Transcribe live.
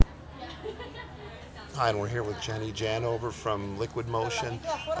Hi, and we're here with Jenny Janover from Liquid Motion,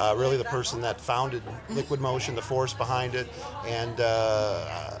 really the person that founded Liquid Motion, the force behind it, and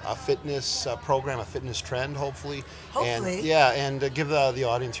a fitness program, a fitness trend, hopefully. And Hopefully. yeah, and give the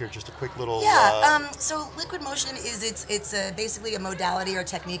audience here just a quick little. Yeah. So liquid motion is basically a modality or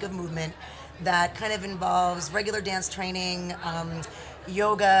technique of movement that kind of involves regular dance training,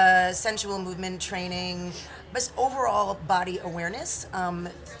 yoga, sensual movement training, but overall body awareness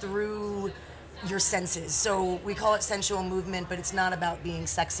through your senses. So we call it sensual movement, but it's not about being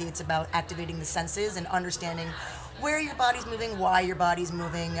sexy. It's about activating the senses and understanding where your body's moving, why your body's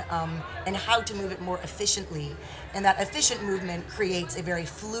moving, and how to move it more efficiently. And that efficient movement creates a very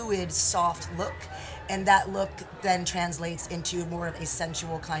fluid, soft look, and that look then translates into more of a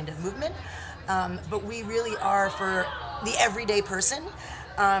sensual kind of movement. But we really are for the everyday person.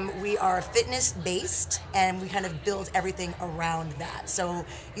 We are fitness based and we kind of build everything around that. So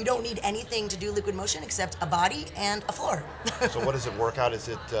you don't need anything to do liquid motion except a body and a floor. So, what does it work out? Is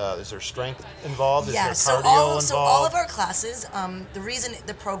there strength involved? Is Yeah, there cardio so all of involved? our classes, the reason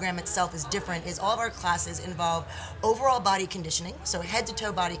the program itself is different is all of our classes involve overall body conditioning, so head to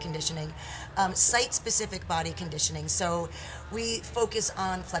toe body conditioning, site specific body conditioning. So we focus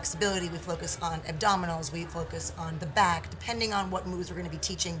on flexibility, we focus on abdominals, we focus on the back, depending on what moves we're going to be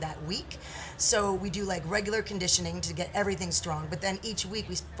teaching that week. So we do like regular conditioning to get everything strong, but then each week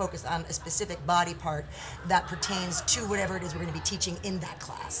we focus on a specific body part that pertains to whatever it is we're going to be teaching in that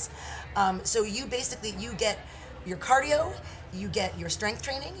class. So you get your cardio, you get your strength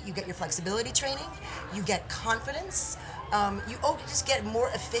training, you get your flexibility training, you get confidence, you just get more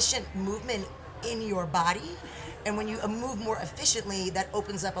efficient movement in your body. And when you move more efficiently, that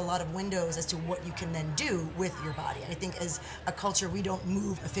opens up a lot of windows as to what you can then do with your body. I think as a culture, we don't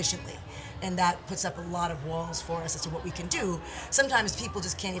move efficiently. And that puts up a lot of walls for us as to what we can do. Sometimes people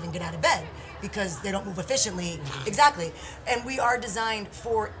just can't even get out of bed because they don't move efficiently. Exactly. And we are designed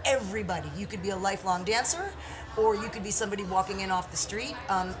for everybody. You could be a lifelong dancer, or you could be somebody walking in off the street.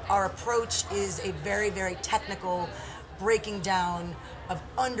 Our approach is a very, very technical breaking down of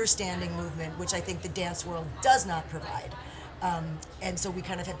understanding movement, which I think the dance world does not provide. And so we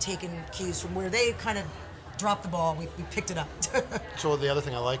kind of have taken cues from where they kind of dropped the ball. We picked it up. So the other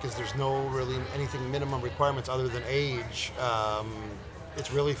thing I like is there's no really anything minimum requirements other than age.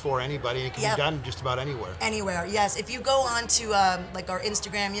 It's really for anybody, and it can be Yep. done just about anywhere. Anywhere, yes. If you go on to like our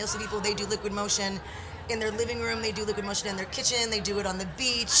Instagram, you'll see people, they do liquid motion in their living room, they do liquid motion in their kitchen, they do it on the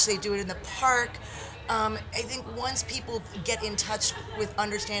beach, they do it in the park. I think once people get in touch with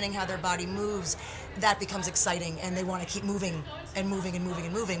understanding how their body moves, that becomes exciting and they want to keep moving and moving and moving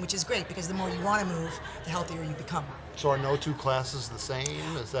and moving, which is great because the more you want to move, the healthier you become. So are no two classes the same?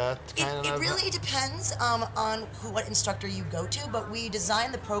 Is that It, kind it of really depends on what instructor you go to, but we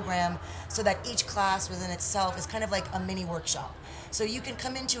design the program so that each class within itself is kind of like a mini workshop. So you can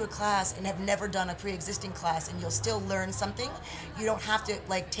come into a class and have never done a pre-existing class and you'll still learn something. You don't have to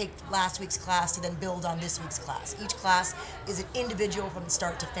like take last week's class to then build on this week's class. Each class is an individual from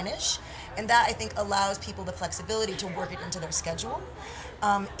start to finish, and that I think allows people the flexibility to work it into their schedule.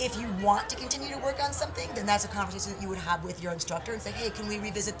 If you want to continue to work on something, then that's a conversation that you would have with your instructor and say, hey, can we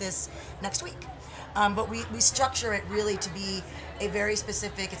revisit this next week? But we structure it really to be a very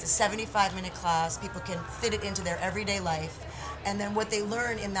specific, it's a 75-minute class. People can fit it into their everyday life. And then what they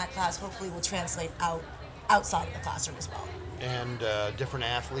learn in that class hopefully will translate outside of the classroom as well. and different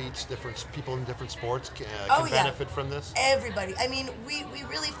athletes, different people in different sports Oh can yeah, benefit from this? everybody. I mean, we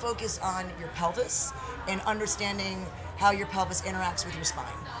really focus on your pelvis and understanding how your pelvis interacts with your spine.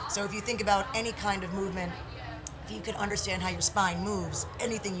 So if you think about any kind of movement, if you can understand how your spine moves,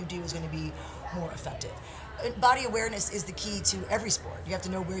 anything you do is going to be more effective. Body awareness is the key to every sport. You have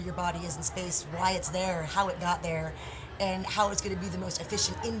to know where your body is in space, why it's there, how it got there, and how it's going to be the most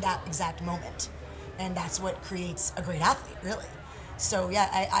efficient in that exact moment. And that's what creates a great athlete, really. So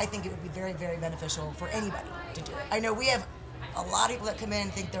yeah, I think it would be very, very beneficial for anybody to do it. I know we have a lot of people that come in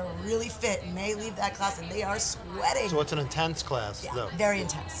and think they're really fit, and they leave that class and they are sweating. So it's an intense class, Yeah, though. very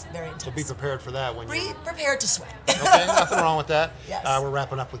intense, very So be intense. prepared for that when you. Be prepared to sweat. Okay, nothing wrong with that. Yes. We're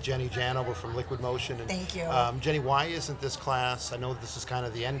wrapping up with Jenny Janover from Liquid Motion. And Thank you. Jenny, why isn't this class? I know this is kind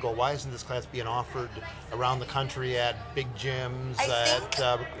of the end goal. Why isn't this class being offered around the country at big gyms, I think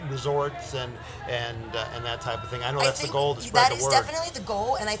at resorts, and that type of thing? I know I that's the think goal to spread that the is word. definitely the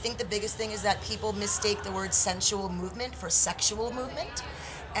goal, and I think the biggest thing is that people mistake the word sensual movement for sexual movement,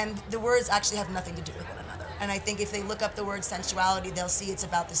 and the words actually have nothing to do with one another. And I think if they look up the word sensuality, they'll see it's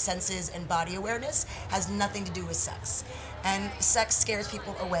about the senses and body awareness, has nothing to do with sex. And sex scares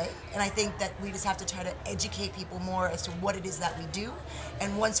people away. And I think that we just have to try to educate people more as to what it is that we do.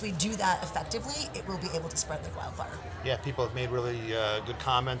 And once we do that effectively, it will be able to spread like wildfire. Yeah, people have made really good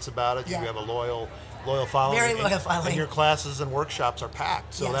comments about it. You Yeah. have a loyal following. Very loyal following. And your classes and workshops are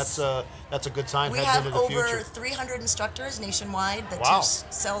packed. So Yes. that's a good sign We heading have into the over future. 300 instructors nationwide that Wow. teach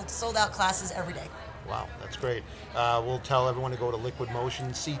sold out classes every day. Wow, that's great. We'll tell everyone to go to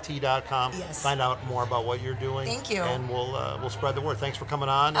liquidmotionct.com, Yes. find out more about what you're doing. Thank you. And we'll spread the word. Thanks for coming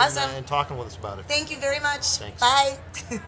on Awesome. and talking with us about it. Thank you very much. Thanks. Bye.